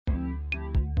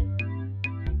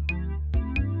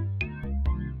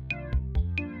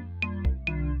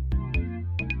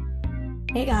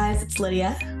Hey guys, it's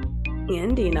Lydia,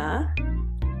 And Dina,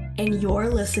 and you're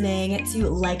listening to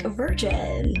Like a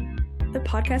Virgin. the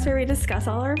podcast where we discuss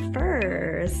all our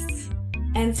firsts.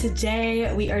 And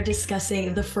today we are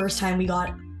discussing the first time we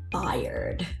got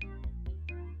fired.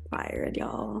 Fired,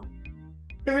 y'all.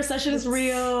 The recession is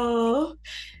real.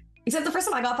 Except the first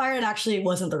time I got fired, it actually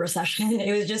wasn't the recession.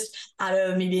 It was just out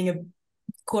of me being a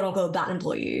quote unquote bad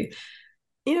employee.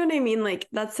 You know what I mean? Like,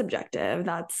 that's subjective.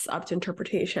 That's up to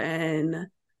interpretation.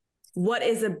 What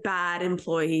is a bad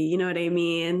employee? You know what I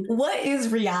mean? What is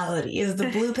reality? Is the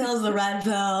blue pill, is the red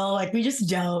pill? Like, we just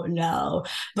don't know.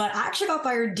 But I actually got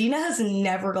fired. Dina has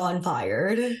never gotten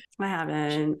fired. I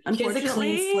haven't. She has a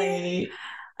clean slate.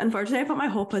 Unfortunately, I put my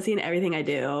whole pussy in everything I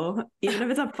do, even if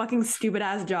it's a fucking stupid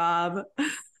ass job.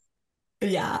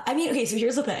 Yeah. I mean, okay, so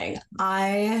here's the thing.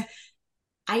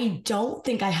 I don't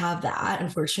think I have that,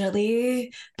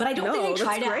 unfortunately, but I don't think I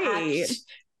try to act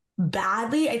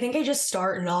badly. I think I just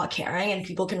start not caring, and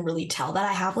people can really tell that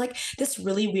I have like this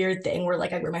really weird thing where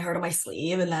like I wear my heart on my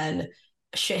sleeve and then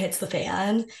shit hits the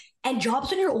fan. And jobs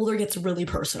when you're older gets really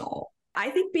personal. I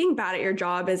think being bad at your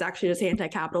job is actually just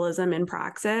anti-capitalism in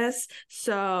praxis.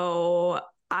 So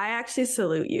I actually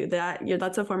salute you.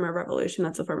 That's a form of revolution.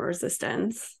 That's a form of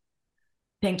resistance.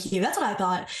 Thank you. That's what I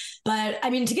thought. But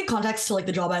I mean, to give context to like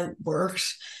the job I worked.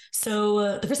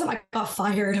 So the first time I got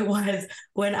fired was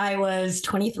when I was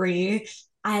 23.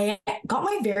 I got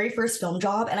my very first film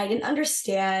job and I didn't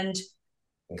understand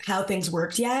how things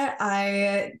worked yet.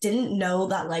 I didn't know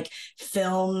that like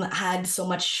film had so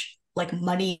much like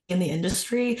money in the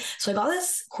industry. So I got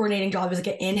this coordinating job. It was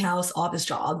like an in-house office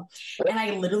job. And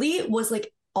I literally was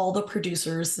like all the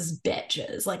producers'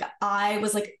 bitches. Like I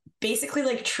was like basically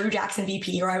like True Jackson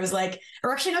VP, or I was like,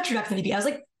 or actually not True Jackson VP. I was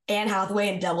like Anne Hathaway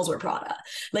and Devils Wear Prada.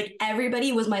 Like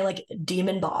everybody was my like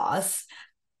demon boss.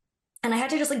 And I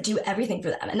had to just like do everything for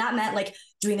them. And that meant like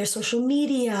doing their social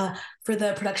media for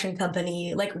the production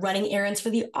company, like running errands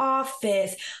for the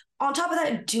office. On top of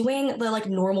that, doing the like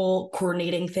normal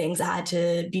coordinating things that had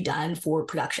to be done for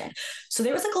production. So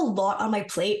there was like a lot on my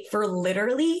plate for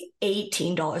literally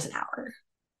 $18 an hour.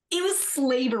 It was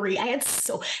slavery.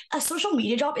 A social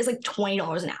media job is like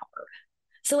 $20 an hour.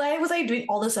 So I was like doing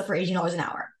all this stuff for $18 an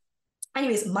hour.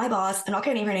 Anyways, my boss, I'm not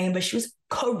gonna name her name, but she was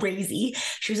crazy.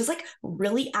 She was this like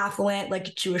really affluent,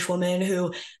 like Jewish woman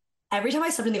who every time I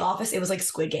stepped in the office, it was like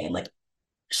Squid Game. Like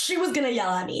she was gonna yell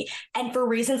at me. And for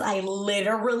reasons I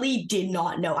literally did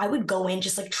not know. I would go in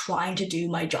just like trying to do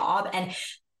my job. And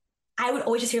I would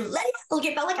always just hear, let it go. Like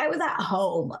it felt like I was at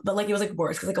home. But like it was like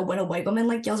worse. Cause like when a white woman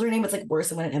like yells her name, it's like worse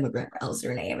than when an immigrant yells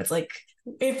her name. It's like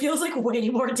it feels like way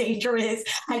more dangerous.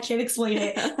 I can't explain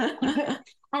it.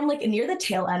 And like near the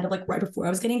tail end of like right before I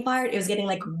was getting fired, it was getting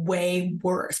like way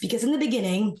worse because in the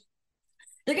beginning,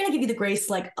 they're going to give you the grace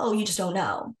like, oh, you just don't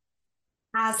know.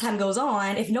 As time goes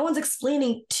on, if no one's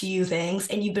explaining to you things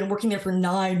and you've been working there for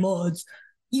 9 months,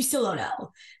 you still don't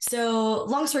know. So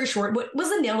long story short, what was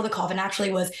the nail to the coffin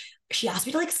actually was she asked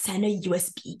me to like send a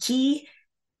USB key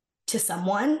to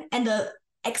someone, and the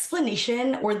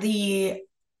explanation or the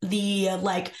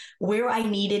like where I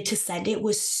needed to send it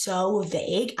was so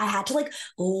vague. I had to like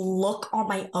look on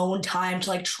my own time to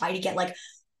like try to get like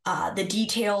the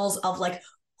details of like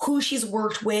who she's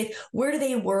worked with, where do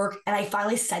they work, and I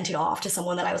finally sent it off to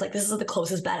someone that I was like, this is the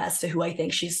closest bet as to who I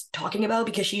think she's talking about,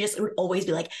 because she just would always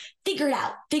be like, figure it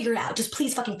out, just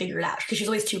please fucking figure it out, because she's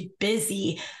always too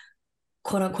busy,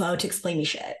 quote unquote, to explain me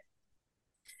shit.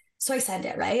 So I send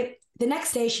it, right? The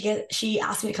next day she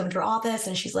asked me to come into her office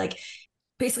and she's like,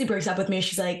 basically breaks up with me.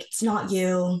 She's like, it's not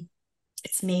you,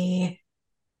 it's me.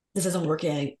 This isn't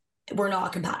working. We're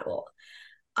not compatible.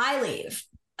 I leave.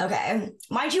 Okay.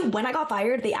 Mind you, when I got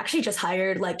fired, they actually just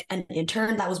hired like an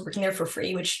intern that was working there for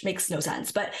free, which makes no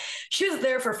sense. But she was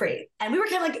there for free. And we were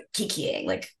kind of like kikiing.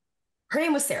 Like her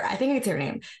name was Sarah. I think it's her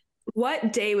name.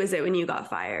 What day was it when you got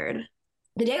fired?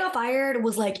 The day I got fired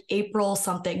was like April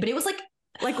something, but it was like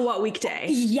what weekday?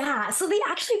 Yeah. So they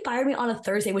actually fired me on a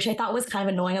Thursday, which I thought was kind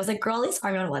of annoying. I was like, girl, at least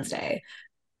fire me on a Wednesday.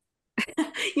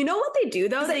 You know what they do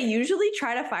though? They usually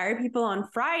try to fire people on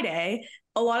Friday.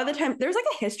 A lot of the time, there's like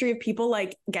a history of people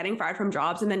like getting fired from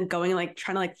jobs and then going and like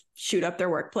trying to like shoot up their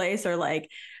workplace or like,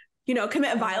 you know,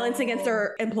 commit violence against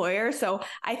their employer. So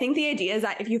I think the idea is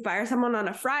that if you fire someone on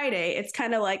a Friday, it's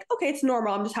kind of like, okay, it's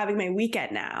normal. I'm just having my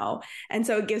weekend now. And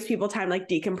so it gives people time to like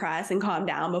decompress and calm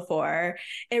down before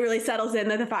it really settles in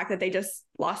that the fact that they just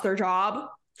lost their job.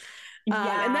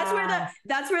 Yeah. And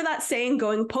that's where that saying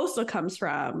going postal comes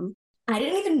from. I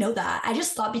didn't even know that. I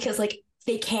just thought because like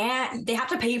they have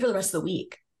to pay you for the rest of the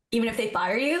week. even if they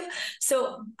fire you.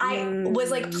 So I was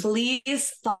like,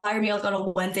 please fire me like on a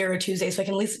Wednesday or a Tuesday so I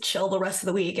can at least chill the rest of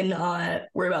the week and not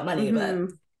worry about money. But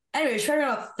anyway, she fired me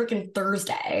on a freaking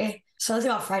Thursday. So I was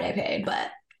about Friday paid.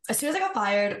 But as soon as I got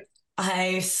fired,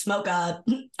 I smoke up,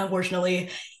 unfortunately.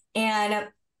 And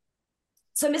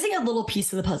so I'm missing a little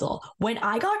piece of the puzzle. When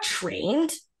I got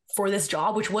trained for this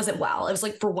job, which wasn't well, it was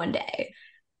like for one day,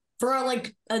 for a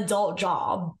like adult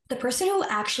job, the person who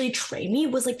actually trained me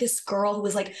was like this girl who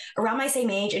was like around my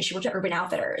same age, and she worked at Urban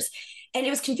Outfitters. And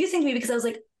it was confusing to me because I was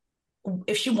like,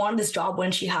 if she wanted this job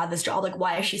when she had this job, like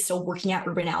why is she still working at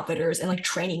Urban Outfitters and like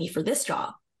training me for this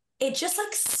job? It just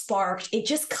like sparked, it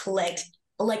just clicked.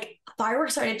 Like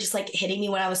fireworks started just like hitting me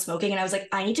when I was smoking, and I was like,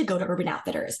 I need to go to Urban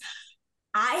Outfitters.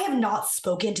 I have not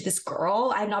spoken to this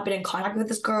girl. I have not been in contact with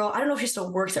this girl. I don't know if she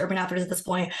still works at Urban Outfitters at this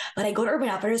point, but I go to Urban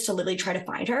Outfitters to literally try to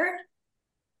find her.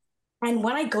 And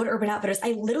when I go to Urban Outfitters,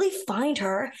 I literally find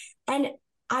her and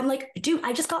I'm like, dude,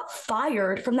 I just got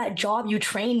fired from that job you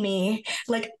trained me.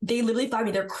 Like, they literally fired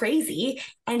me. They're crazy.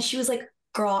 And she was like,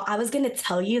 girl, I was going to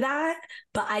tell you that,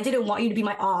 but I didn't want you to be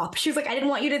my op. She was like, I didn't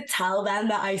want you to tell them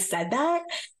that I said that.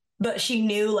 But she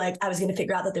knew like I was going to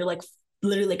figure out that they're like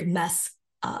literally like mess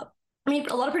up. I mean,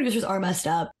 a lot of producers are messed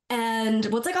up. And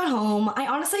once I got home, I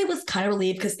honestly was kind of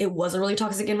relieved because it was a really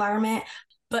toxic environment.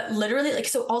 But literally, like,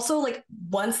 so also, like,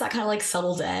 once that kind of like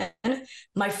settled in,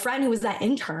 my friend who was that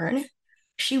intern,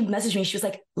 she messaged me. She was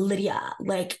like, Lydia,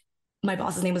 like, my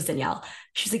boss's name was Danielle.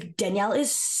 She's like, Danielle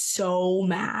is so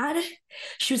mad.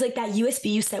 She was like, that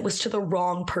USB you sent was to the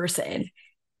wrong person.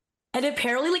 And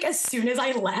apparently, like, as soon as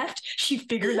I left, she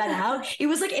figured that out. It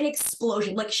was like an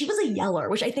explosion. Like, she was a yeller,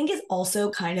 which I think is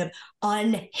also kind of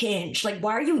unhinged. Like,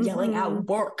 why are you yelling at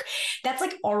work? That's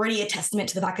like already a testament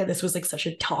to the fact that this was like such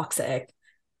a toxic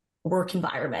work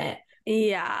environment.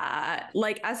 Yeah.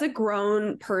 Like, as a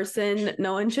grown person,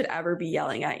 no one should ever be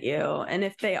yelling at you. And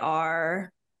if they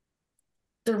are,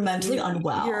 they're mentally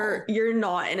unwell. You're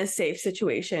not in a safe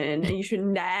situation, and you should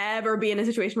never be in a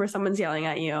situation where someone's yelling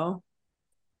at you.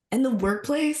 In the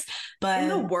workplace, but in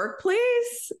the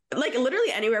workplace, like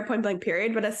literally anywhere, point blank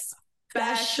period, but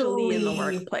especially in the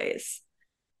workplace.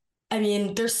 I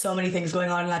mean, there's so many things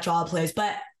going on in that job place,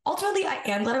 but ultimately I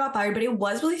am glad I got fired, but it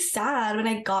was really sad when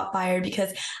I got fired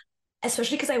because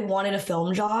especially because I wanted a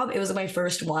film job. It was my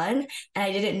first one and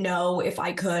I didn't know if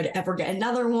I could ever get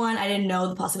another one. I didn't know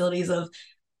the possibilities of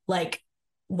like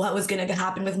what was going to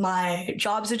happen with my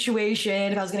job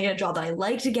situation, if I was going to get a job that I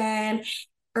liked again,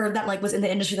 or that like was in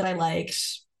the industry that I liked.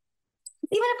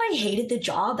 Even if I hated the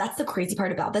job, that's the crazy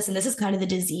part about this. And this is kind of the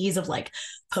disease of like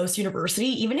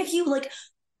post-university. Even if you like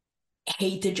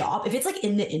hate the job, if it's like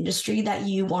in the industry that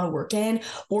you want to work in,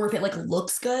 or if it like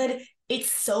looks good,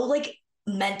 it's so like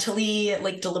mentally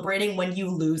like deliberating when you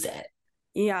lose it.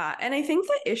 Yeah. And I think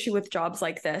the issue with jobs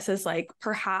like this is like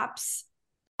perhaps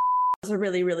is a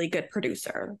really, really good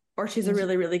producer, or she's a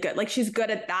really, really good, like she's good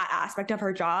at that aspect of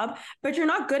her job, but you're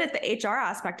not good at the HR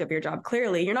aspect of your job.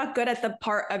 Clearly, you're not good at the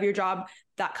part of your job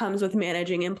that comes with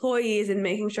managing employees and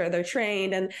making sure they're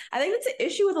trained. And I think that's the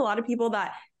issue with a lot of people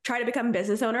that try to become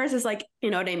business owners is like,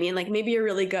 you know what I mean? Like maybe you're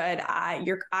really good at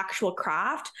your actual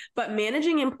craft, but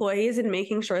managing employees and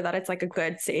making sure that it's like a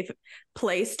good, safe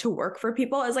place to work for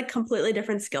people is like completely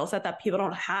different skill set that people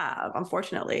don't have,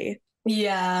 unfortunately.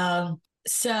 Yeah.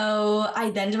 So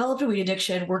I then developed a weed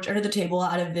addiction, worked under the table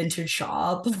at a vintage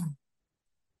shop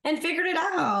and figured it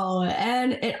out.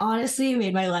 And it honestly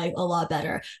made my life a lot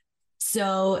better.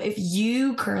 So if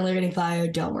you currently are getting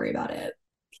fired, don't worry about it.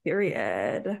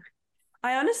 Period.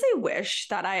 I honestly wish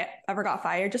that I ever got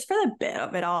fired just for the bit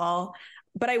of it all.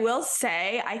 But I will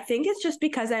say, I think it's just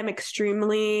because I'm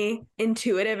extremely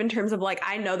intuitive in terms of like,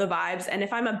 I know the vibes. And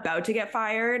if I'm about to get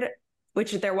fired,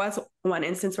 which there was one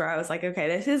instance where I was like, okay,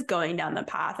 this is going down the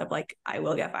path of like, I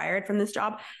will get fired from this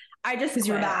job. I just, because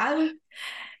you were bad?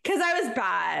 Because I was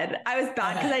bad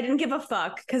because I didn't give a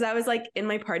fuck, because I was like in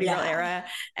my party girl era.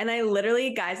 And I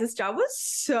literally, guys, this job was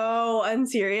so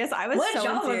unserious. I was what so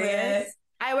job unserious. Was it?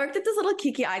 I worked at this little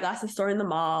Kiki eyeglasses store in the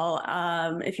mall.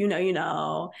 If you know, you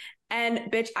know.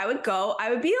 And bitch, I would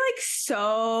be like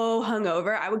so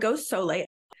hungover. I would go so late.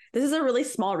 This is a really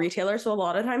small retailer, so a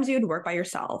lot of times you would work by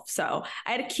yourself. So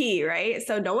I had a key, right?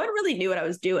 So no one really knew what I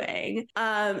was doing.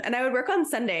 And I would work on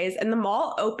Sundays, and the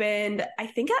mall opened, I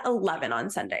think at 11 on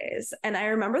Sundays. And I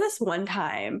remember this one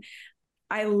time,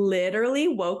 I literally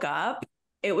woke up.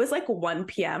 It was like 1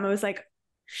 p.m. I was like,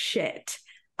 shit.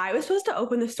 I was supposed to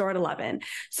open the store at 11.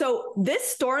 So this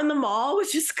store in the mall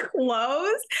was just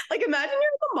closed. Like imagine you're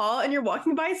in the mall and you're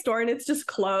walking by a store and it's just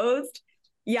closed.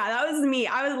 Yeah, that was me.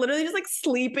 I was literally just like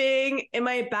sleeping in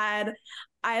my bed.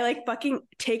 I like fucking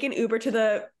take an Uber to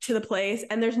the place,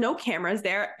 and there's no cameras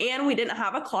there, and we didn't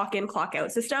have a clock in, clock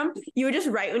out system. You would just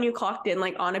write when you clocked in,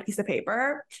 like on a piece of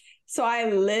paper. So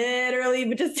I literally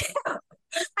would just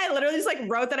I literally just like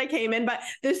wrote that I came in, but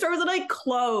the store was literally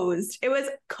closed. It was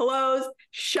closed,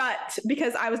 shut,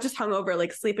 because I was just hungover,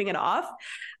 like sleeping it off.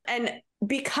 And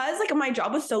because like my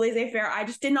job was so laissez-faire, I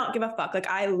just did not give a fuck. Like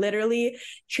I literally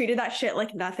treated that shit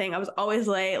like nothing. I was always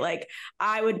late. Like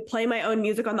I would play my own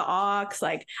music on the aux.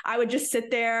 Like I would just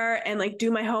sit there and like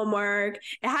do my homework.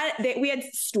 We had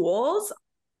stools.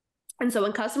 And so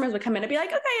when customers would come in, I'd be like,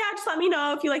 okay, yeah, just let me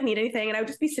know if you like need anything. And I would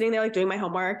just be sitting there like doing my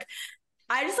homework.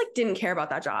 I just like didn't care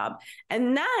about that job.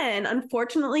 And then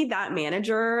unfortunately that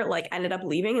manager like ended up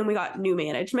leaving and we got new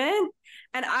management.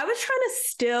 And I was trying to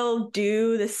still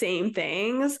do the same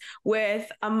things with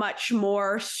a much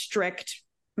more strict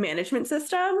management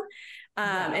system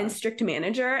and strict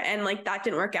manager. And like that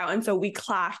didn't work out. And so we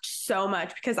clashed so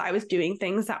much because I was doing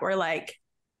things that were like,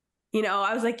 you know,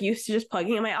 I was like used to just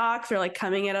plugging in my aux or like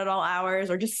coming in at all hours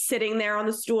or just sitting there on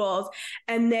the stools.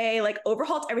 And they like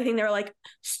overhauled everything. They were like,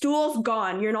 stools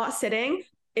gone. You're not sitting.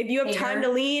 If you have time to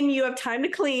lean, you have time to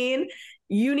clean.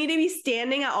 You need to be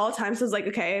standing at all times. So it's like,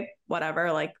 okay,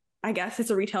 whatever. Like, I guess it's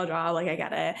a retail job. Like, I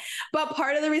get it. But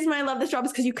part of the reason why I love this job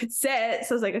is because you could sit.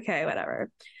 So it's like, okay, whatever.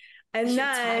 And you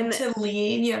then have time to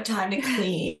lean, you have time to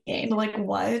clean. Like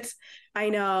what? I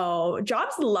know.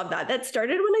 Jobs love that. That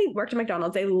started when I worked at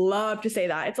McDonald's. They love to say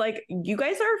that. It's like, you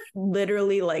guys are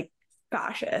literally like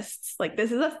fascists. Like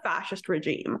this is a fascist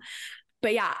regime.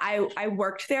 But yeah, I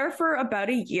worked there for about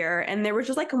a year and there were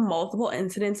just like multiple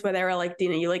incidents where they were like,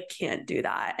 Dina, you like can't do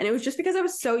that. And it was just because I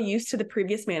was so used to the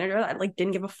previous manager that I like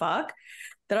didn't give a fuck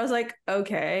that I was like,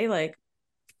 okay, like,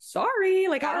 sorry.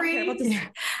 Like, I don't care about this.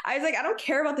 I was like, I don't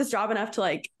care about this job enough to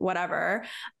like, whatever.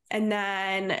 And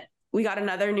then we got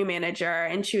another new manager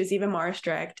and she was even more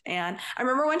strict. And I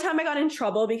remember one time I got in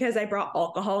trouble because I brought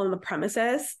alcohol on the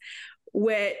premises,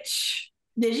 which...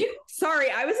 Did you? Sorry,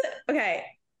 I was... Okay.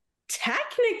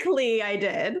 Technically, I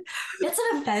did. It's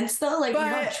an offense though. Like you're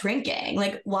not drinking.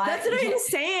 Like why? That's what I'm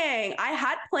saying. I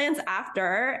had plans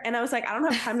after and I was like, I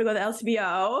don't have time to go to the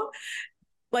LCBO.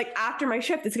 Like after my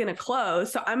shift, it's going to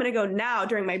close. So I'm going to go now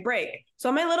during my break. So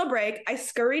on my little break, I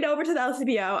scurried over to the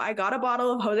LCBO. I got a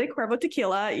bottle of Jose Cuervo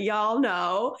tequila. Y'all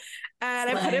know. And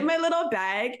I put it in my little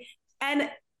bag. And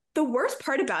the worst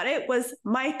part about it was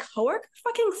my coworker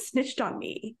fucking snitched on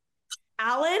me.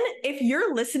 Alan, if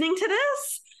you're listening to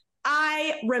this,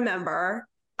 I remember.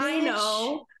 Bitch. I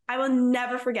know. I will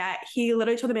never forget. He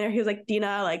literally told the manager, he was like,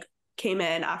 Dina, like, came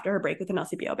in after her break with an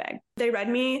LCBO bag. They read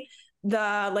me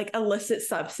the like illicit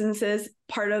substances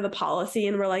part of the policy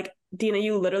and were like, Dina,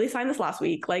 you literally signed this last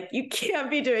week. Like, you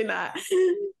can't be doing that.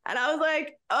 And I was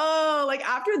like, oh, like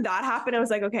after that happened, I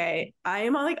was like, okay, I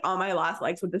am on like on my last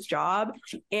legs with this job.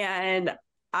 And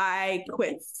I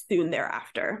quit soon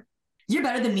thereafter. You're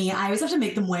better than me. I always have to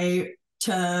make them wait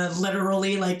to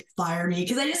literally like fire me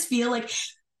because I just feel like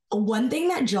one thing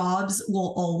that jobs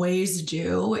will always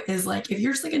do is like if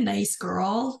you're just like a nice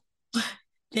girl,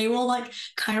 they will like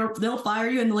they'll fire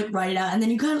you and they'll like write it out and then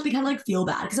you kind of like feel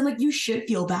bad because I'm like, you should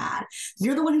feel bad.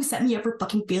 You're the one who set me up for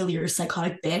fucking failure,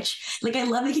 psychotic bitch. Like I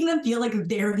love making them feel like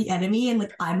they're the enemy and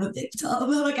like I'm a victim.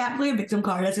 Like I play a victim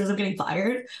card as soon as I'm getting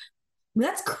fired. But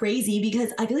that's crazy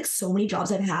because I feel like so many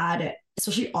jobs I've had,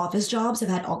 especially office jobs, have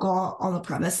had alcohol on the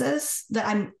premises that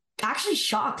I'm actually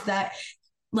shocked that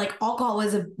like alcohol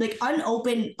was a like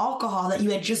unopened alcohol that you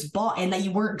had just bought and that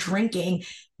you weren't drinking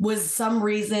was some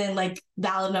reason like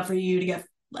valid enough for you to get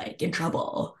like in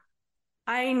trouble.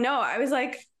 I know. I was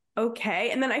like,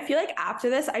 okay. And then I feel like after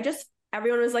this,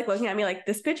 everyone was like looking at me like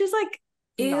this bitch is like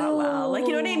not well. Like,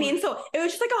 you know what I mean? So it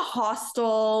was just like a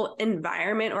hostile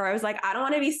environment where I was like, I don't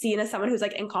want to be seen as someone who's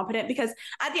like incompetent because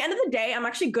at the end of the day, I'm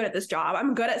actually good at this job.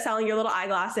 I'm good at selling your little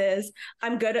eyeglasses.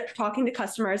 I'm good at talking to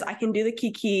customers. I can do the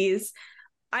keys.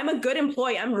 I'm a good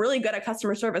employee. I'm really good at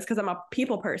customer service because I'm a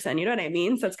people person. You know what I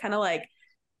mean? So it's kind of like,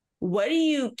 what do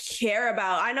you care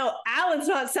about? I know Alan's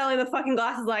not selling the fucking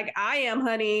glasses like I am,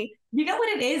 honey. You know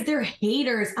what it is? They're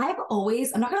haters. I'm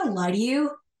not going to lie to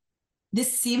you.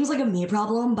 This seems like a me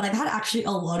problem, but I've had actually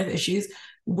a lot of issues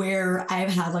where I've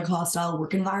had like hostile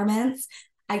work environments.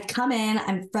 I come in,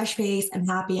 I'm fresh faced, I'm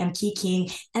happy, I'm keying,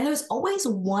 and there's always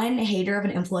one hater of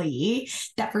an employee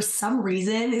that for some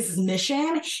reason his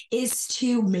mission is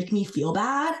to make me feel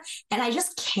bad, and I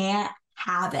just can't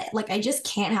have it. Like I just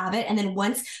can't have it. And then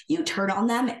once you turn on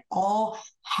them, all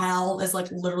hell is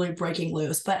like literally breaking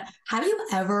loose. But have you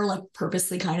ever like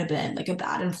purposely kind of been like a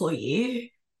bad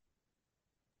employee?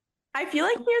 I feel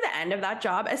like near the end of that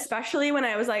job, especially when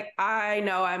I was like, I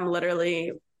know I'm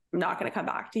literally not going to come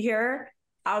back to here.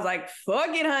 I was like, fuck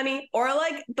it, honey. Or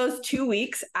like those 2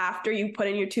 weeks after you put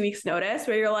in your 2 weeks notice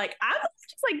where you're like, I'm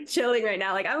just like chilling right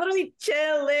now. Like I'm literally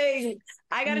chilling.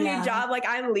 I got a new job. Like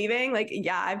I'm leaving. Like,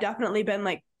 yeah, I've definitely been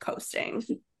like coasting.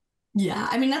 Yeah,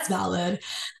 I mean, that's valid.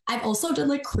 I've also done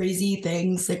like crazy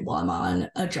things like while I'm on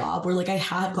a job where like I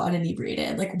have gotten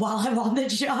inebriated, like while I'm on the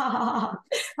job.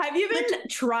 Have you been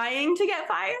trying to get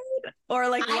fired? Or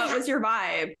like what was your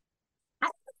vibe?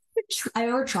 I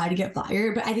never tried to get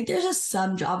fired, but I think there's just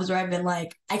some jobs where I've been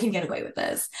like, I can get away with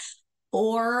this.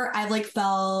 Or I've like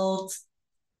felt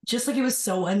just like it was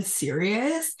so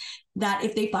unserious that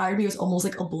if they fired me, it was almost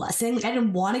like a blessing. Like I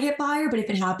didn't want to get fired, but if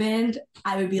it happened,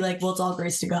 I would be like, well, it's all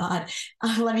grace to God.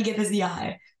 Let me get this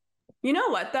EI. You know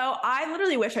what though? I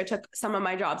literally wish I took some of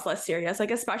my jobs less serious. Like,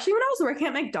 especially when I was working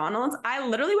at McDonald's, I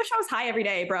literally wish I was high every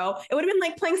day, bro. It would have been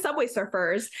like playing Subway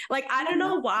Surfers. Like, I don't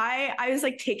know why I was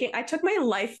like I took my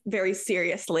life very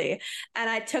seriously, and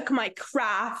I took my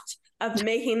craft of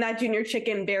making that junior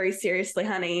chicken very seriously,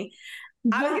 honey.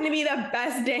 I was going to be the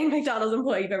best dang McDonald's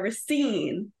employee you've ever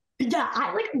seen. Yeah,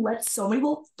 I like let so many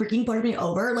people freaking put me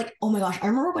over. Like, oh my gosh, I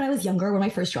remember when I was younger, one of my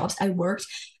first jobs, I worked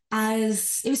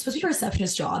as it was supposed to be a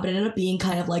receptionist job, but it ended up being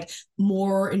kind of like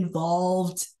more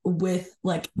involved with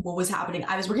like what was happening.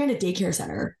 I was working at a daycare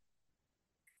center.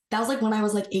 That was like when I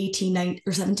was like 18, 19,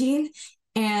 or 17.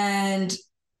 And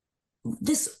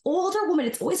this older woman,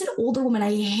 it's always an older woman.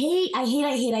 I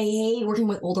hate working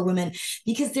with older women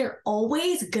because they're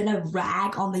always gonna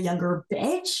rag on the younger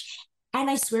bitch. And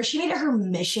I swear she made it her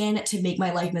mission to make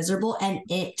my life miserable. And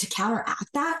to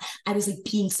counteract that, I was like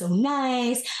being so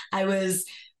nice. I was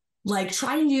like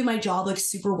trying to do my job like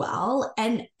super well.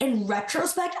 And in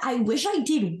retrospect, I wish I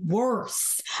did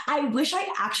worse. I wish I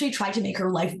actually tried to make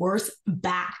her life worse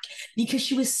back because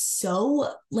she was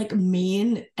so like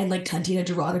mean and like cunty in a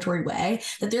derogatory way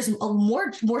that there's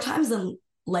more times than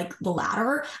like the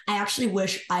latter. I actually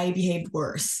wish I behaved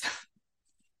worse.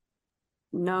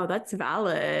 No, that's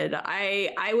valid.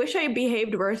 I wish I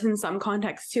behaved worse in some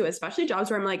contexts too, especially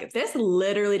jobs where I'm like, this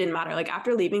literally didn't matter. Like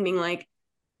after leaving, being like,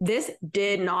 this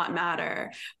did not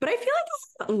matter. But I feel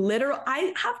like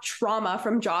I have trauma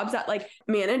from jobs that like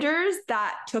managers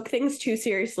that took things too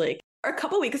seriously. A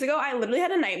couple weeks ago, I literally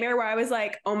had a nightmare where I was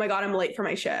like, oh my God, I'm late for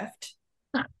my shift.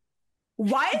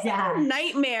 Why is that a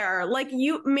nightmare? Like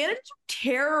you managers are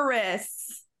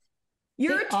terrorists.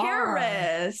 You're a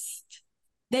terrorist.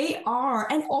 They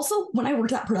are. And also, when I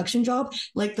worked that production job,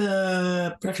 like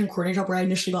the production coordinator job where I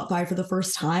initially got fired for the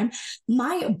first time,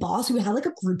 my boss, we had like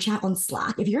a group chat on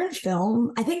Slack. If you're in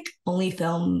film, I think only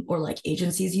film or like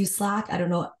agencies use Slack. I don't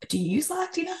know. Do you use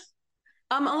Slack, Tina?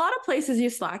 A lot of places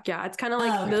use Slack. Yeah. It's kind of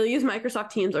like they'll use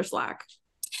Microsoft Teams or Slack.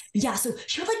 Yeah, so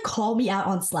she would like call me out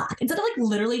on Slack instead of like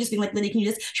literally just being like, Lydia, can you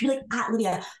just? She'd be like,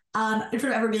 Lydia, in front of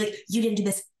everyone, be like, you didn't do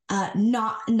this.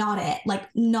 Not it. Like,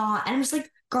 not. And I'm just like,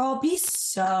 girl, be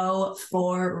so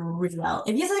for real.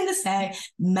 If you have something to say,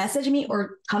 message me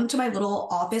or come to my little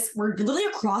office. We're literally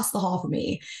across the hall from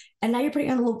me. And now you're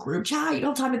putting on a little group chat. You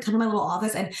don't have time to come to my little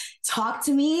office and talk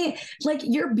to me. Like,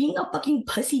 you're being a fucking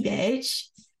pussy, bitch.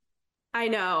 I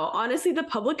know. Honestly, the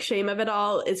public shame of it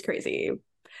all is crazy.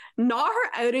 Not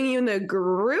her outing you in the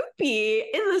groupie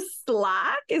in the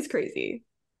Slack is crazy.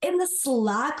 In the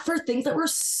Slack for things that were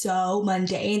so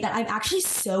mundane that I'm actually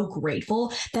so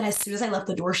grateful that as soon as I left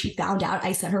the door, she found out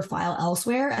I sent her file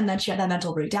elsewhere. And then she had that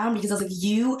mental breakdown because I was like,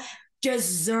 you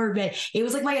deserve it. It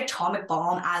was like my atomic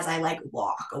bomb as I like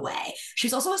walk away.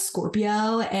 She's also a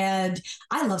Scorpio and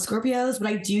I love Scorpios, but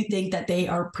I do think that they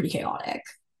are pretty chaotic.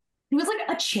 He was like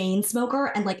a chain smoker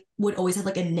and like would always have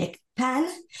like a Nick pen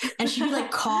and she'd be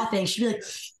like coughing. She'd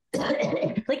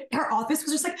be like her office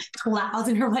was just like clouds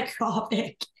in her like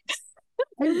coughing.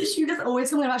 And she would just always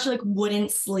complain about she like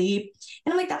wouldn't sleep.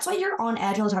 And I'm like, that's why you're on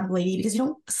edge all the time, lady, because you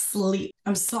don't sleep.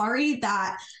 I'm sorry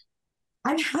that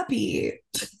I'm happy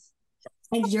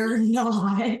and you're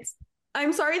not.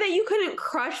 I'm sorry that you couldn't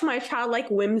crush my childlike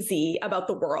whimsy about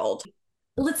the world.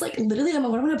 Well, it's like literally, I'm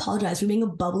going to apologize for being a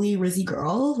bubbly, rizzy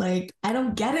girl. Like, I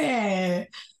don't get it.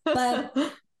 But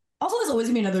also, there's always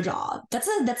gonna be another job.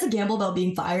 That's a gamble about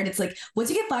being fired. It's like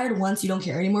once you get fired once, you don't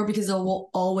care anymore because there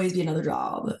will always be another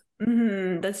job.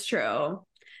 Mm-hmm. That's true.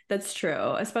 That's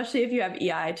true. Especially if you have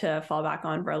EI to fall back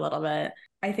on for a little bit.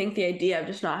 I think the idea of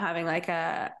just not having like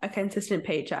a consistent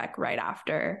paycheck right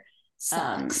after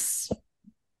sucks.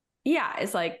 Yeah,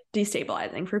 it's like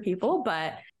destabilizing for people,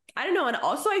 but I don't know. And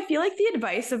also I feel like the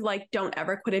advice of like, don't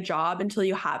ever quit a job until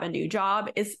you have a new job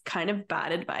is kind of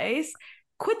bad advice.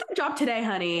 Quit that job today,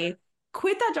 honey.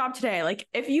 Quit that job today. Like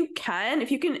if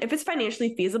it's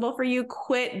financially feasible for you,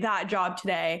 quit that job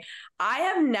today. I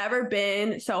have never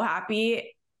been so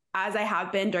happy as I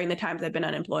have been during the times I've been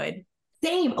unemployed.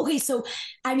 Same. Okay, so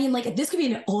I mean, like this could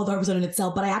be an whole other episode in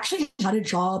itself, but I actually had a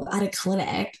job at a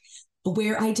clinic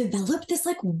where I developed this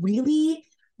like really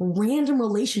random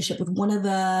relationship with one of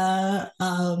the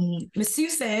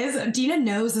masseuses. Dina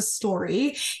knows the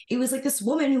story. It was like this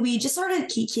woman who we just started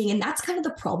kikiing, and that's kind of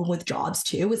the problem with jobs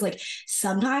too. Is like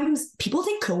sometimes people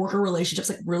take coworker relationships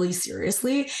like really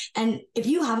seriously, and if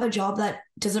you have a job that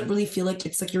doesn't really feel like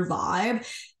it's like your vibe,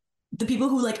 the people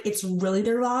who like it's really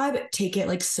their vibe take it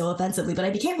like so offensively. But I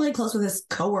became really close with this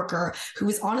coworker who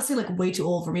was honestly like way too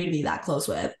old for me to be that close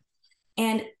with.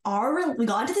 And we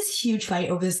got into this huge fight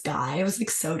over this guy. It was like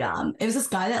so dumb. It was this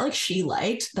guy that like she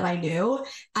liked that I knew.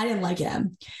 I didn't like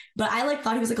him, but I like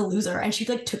thought he was like a loser, and she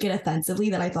like took it offensively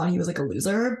that I thought he was like a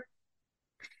loser.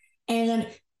 And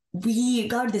we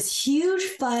got into this huge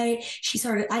fight.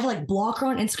 I had to like block her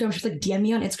on Instagram. She was like DM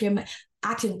me on Instagram,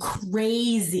 acting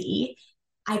crazy.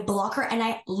 I block her, and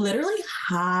I literally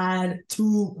had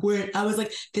to quit. I was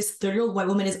like, this 30-year-old white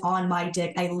woman is on my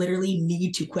dick. I literally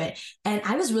need to quit. And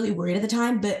I was really worried at the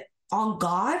time, but on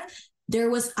God,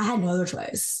 I had no other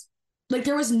choice. Like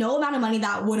there was no amount of money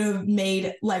that would have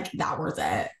made like that worth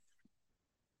it.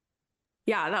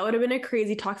 Yeah, that would have been a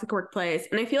crazy toxic workplace.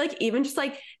 And I feel like even just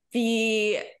like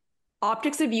the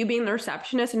optics of you being the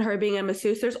receptionist and her being a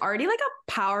masseuse, there's already like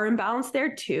a power imbalance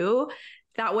there too.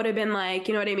 That would have been like,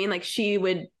 you know what I mean? Like she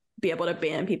would be able to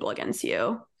ban people against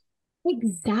you.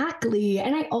 Exactly.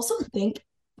 And I also think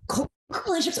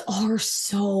relationships are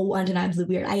so undeniably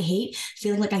weird. I hate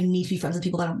feeling like I need to be friends with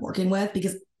people that I'm working with,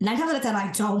 because 9 times out of 10,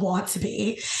 I don't want to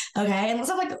be. Okay. Unless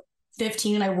I'm like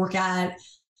 15 and I work at,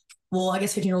 well, I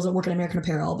guess 15-year-olds that work at American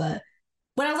Apparel, but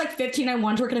when I was like 15, I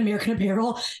wanted to work at American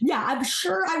Apparel. Yeah, I'm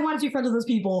sure I want to be friends with those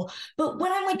people. But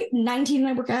when I'm like 19 and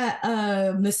I work at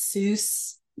a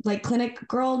masseuse like clinic,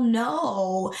 girl,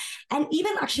 no. And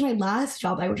even actually my last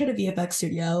job, I worked at a VFX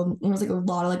studio, and it was like a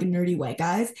lot of like nerdy white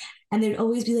guys, and they'd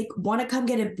always be like, want to come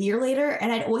get a beer later?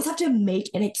 And I'd always have to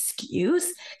make an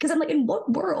excuse, because I'm like, in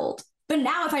what world? But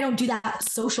now if I don't do that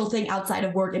social thing outside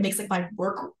of work, it makes like my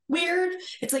work weird.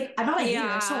 It's like, I'm not a hater,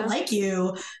 I just don't like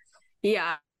you.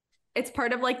 Yeah. It's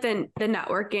part of like the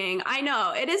networking. I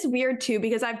know it is weird too,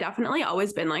 because I've definitely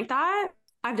always been like that.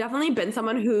 I've definitely been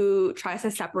someone who tries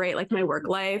to separate like my work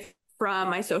life from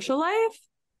my social life.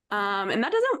 And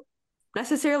that doesn't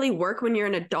necessarily work when you're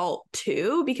an adult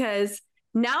too, because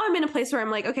now I'm in a place where I'm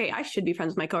like, okay, I should be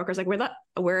friends with my coworkers. Like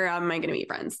where am I going to meet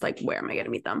friends? Like, where am I going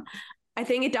to meet them? I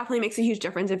think it definitely makes a huge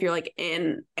difference if you're like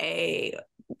in a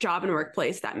job and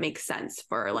workplace that makes sense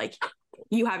for like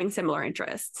you having similar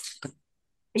interests.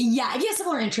 Yeah, I get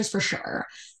similar interests for sure.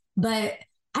 But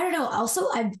I don't know. Also,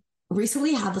 I've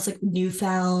recently had this like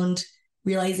newfound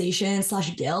realization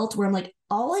 / guilt where I'm like,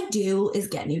 all I do is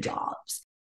get new jobs.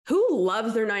 Who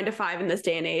loves their 9 to 5 in this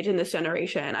day and age, in this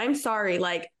generation? I'm sorry.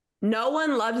 Like no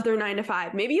one loves their 9 to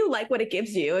 5. Maybe you like what it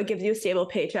gives you. It gives you a stable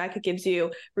paycheck. It gives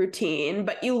you routine,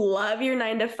 but you love your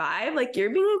 9 to 5. Like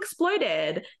you're being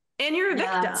exploited. And you're a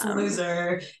victim. That's a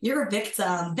loser. You're a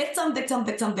victim. Victim, victim,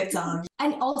 victim, victim.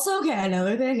 And also, okay,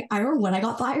 another thing, I remember when I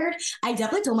got fired, I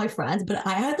definitely told my friends, but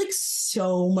I had like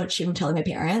so much shame telling my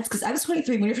parents, because I was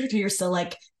 23. When you're 23, you're still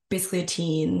like basically a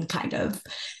teen, kind of.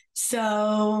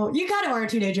 So you kind of are a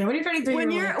teenager. When you're 23,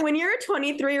 when you're a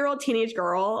 23-year-old teenage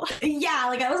girl. Yeah,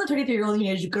 like I was a 23-year-old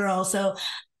teenage girl. So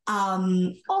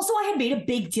also I had made a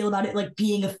big deal about it like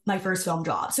being my first film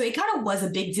job, so it kind of was a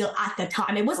big deal at the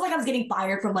time. It wasn't like I was getting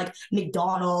fired from like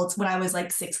McDonald's when I was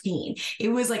like 16. It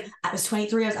was like I was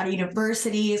 23, I was out of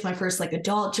university, it's my first like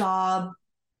adult job,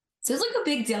 so it was like a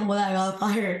big deal when I got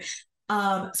fired.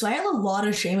 So I had a lot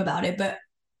of shame about it, but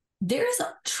there's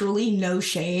truly no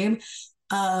shame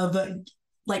of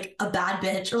like a bad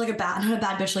bitch, or like not a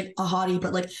bad bitch like a hottie,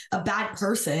 but like a bad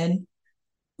person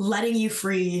letting you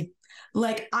free.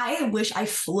 Like, I wish I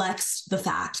flexed the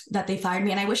fact that they fired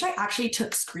me, and I wish I actually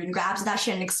took screen grabs of that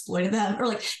shit and exploited them, or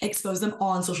like exposed them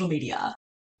on social media.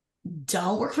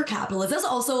 Don't work for capitalists. That's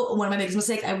also one of my biggest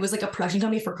mistakes. I was like a production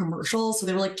company for commercials, so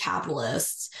they were like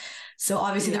capitalists. So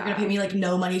obviously they're going to pay me like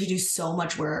no money to do so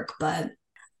much work, but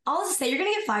I'll just say you're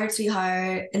going to get fired,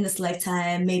 sweetheart, in this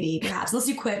lifetime, maybe, perhaps, unless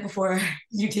you quit before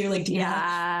you do, like Dina.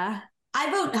 Yeah.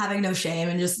 I vote having no shame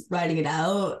and just writing it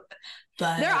out.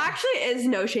 But there actually is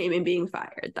no shame in being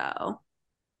fired, though.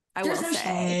 I will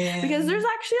say, because there's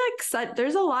actually like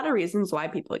there's a lot of reasons why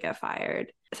people get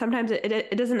fired. Sometimes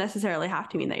it doesn't necessarily have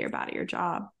to mean that you're bad at your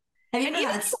job. And even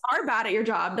if you are bad at your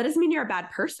job, that doesn't mean you're a bad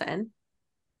person.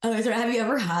 Oh, so have you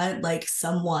ever had like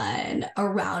someone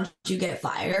around you get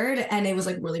fired and it was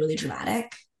like really, really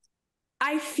dramatic?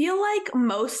 I feel like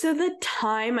most of the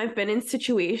time I've been in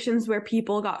situations where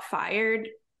people got fired,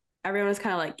 everyone was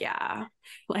kind of like, yeah,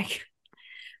 like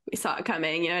we saw it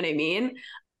coming, you know what I mean?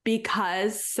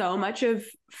 Because so much of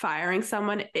firing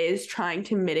someone is trying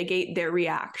to mitigate their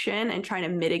reaction and trying to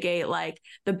mitigate like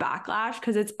the backlash,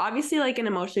 because it's obviously like an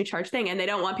emotionally charged thing and they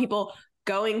don't want people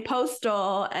going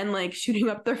postal and like shooting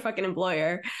up their fucking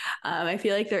employer. I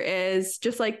feel like there is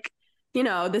just like, you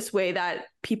know, this way that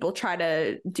people try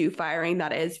to do firing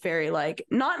that is very like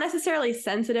not necessarily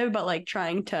sensitive, but like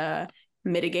trying to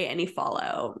mitigate any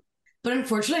fallout. But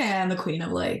unfortunately, I am the queen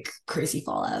of like crazy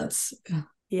fallouts.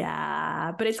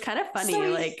 Yeah, but it's kind of funny. So,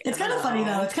 like it's kind of funny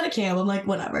though. It's kind of camp. I'm like,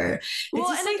 whatever. It's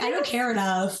just like I don't care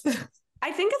enough.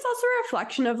 I think it's also a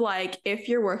reflection of like if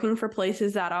you're working for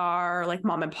places that are like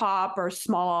mom and pop or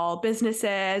small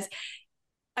businesses.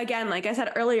 Again, like I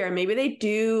said earlier, maybe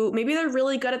they're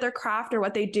really good at their craft or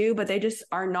what they do, but they just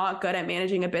are not good at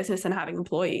managing a business and having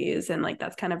employees. And like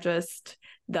that's kind of just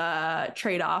the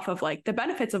trade-off of like the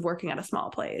benefits of working at a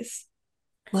small place.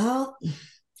 Well,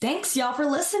 thanks y'all for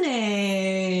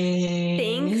listening.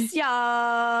 Thanks,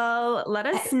 y'all. Let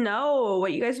us know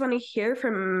what you guys want to hear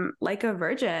from Like a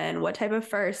Virgin. What type of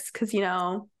first? Because you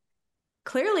know,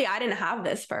 clearly I didn't have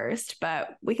this first, but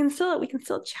we can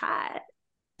still chat.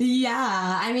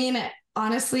 Yeah, I mean,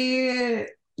 honestly,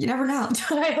 you never know.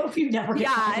 I hope you never.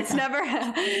 Yeah, it's never.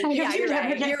 Yeah, you're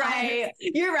right. You're right.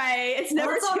 You're right. It's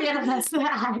never. Let's not manifest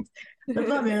that. Let's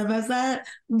not manifest that.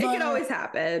 But, it can always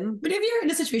happen. But if you're in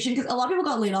a situation, because a lot of people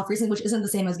got laid off recently, which isn't the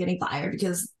same as getting fired,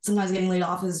 because sometimes getting laid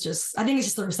off is just, I think it's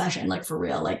just the recession, like for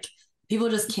real. Like people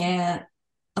just can't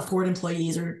afford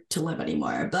employees or to live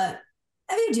anymore. But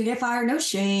if you do get fired, no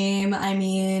shame. I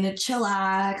mean,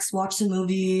 chillax, watch some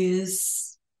movies.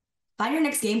 Find your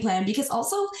next game plan, because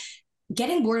also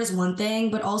getting bored is one thing,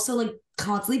 but also like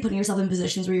constantly putting yourself in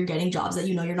positions where you're getting jobs that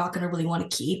you know you're not going to really want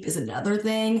to keep is another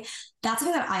thing. That's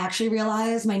something that I actually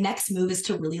realized. My next move is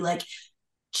to really like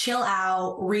chill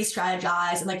out,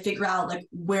 re-strategize, and like figure out like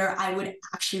where I would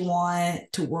actually want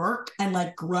to work and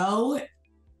like grow.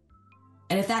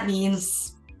 And if that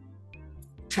means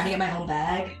trying to get my own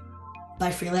bag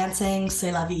by freelancing,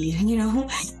 c'est la vie, you know,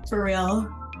 for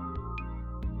real.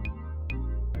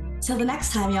 Till the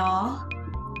next time, y'all.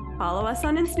 Follow us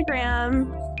on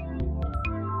Instagram.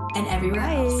 And everywhere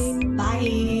else.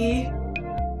 Bye.